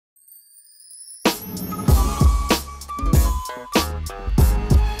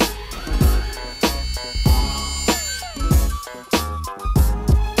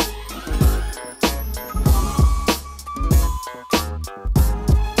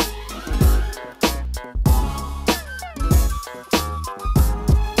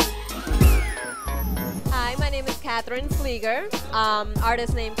Katherine Pflieger,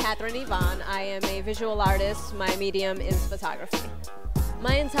 artist named Katherine Yvonne. I am a visual artist. My medium is photography.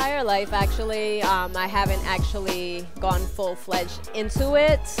 My entire life, actually, I haven't actually gone full-fledged into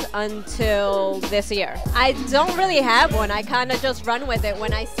it until this year. I don't really have one. I kind of just run with it.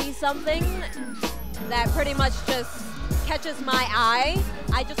 When I see something that pretty much just catches my eye,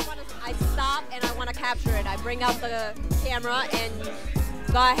 I stop and I want to capture it. I bring out the camera and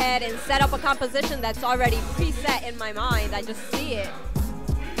go ahead and set up a composition that's already preset in my mind. I just see it.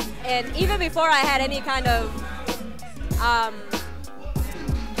 And even before I had any kind of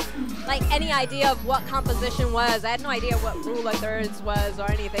any idea of what composition was. I had no idea what rule of thirds was or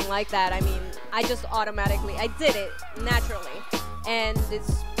anything like that. I mean, I just automatically, I did it naturally, and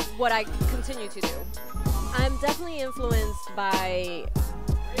it's what I continue to do. I'm definitely influenced by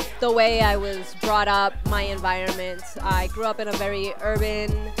the way I was brought up, my environment. I grew up in a very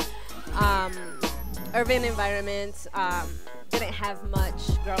urban environment. Didn't have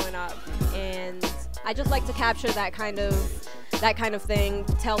much growing up, and I just like to capture that kind of thing,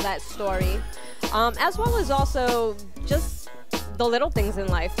 tell that story, as well as also just the little things in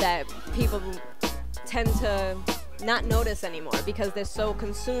life that people tend to not notice anymore because they're so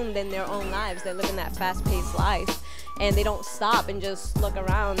consumed in their own lives. They live in that fast-paced life, and they don't stop and just look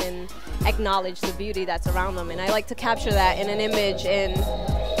around and acknowledge the beauty that's around them. And I like to capture that in an image and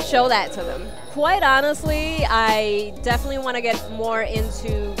show that to them. Quite honestly, I definitely want to get more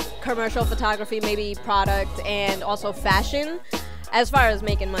into commercial photography, maybe product, and also fashion as far as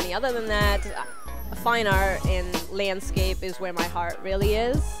making money. Other than that, fine art and landscape is where my heart really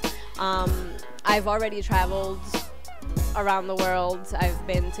is. I've already traveled around the world. I've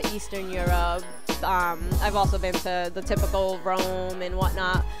been to Eastern Europe. I've also been to the typical Rome and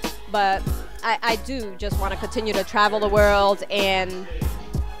whatnot. But I do just want to continue to travel the world and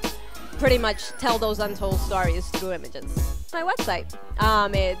pretty much tell those untold stories through images. My website,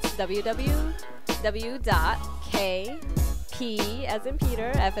 it's www.kp as in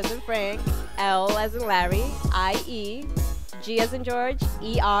Peter, F as in Frank, L as in Larry, IE, G as in George,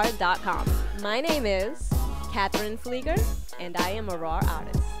 ER.com. My name is Katherine Pflieger, and I am a raw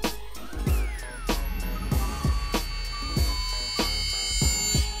artist.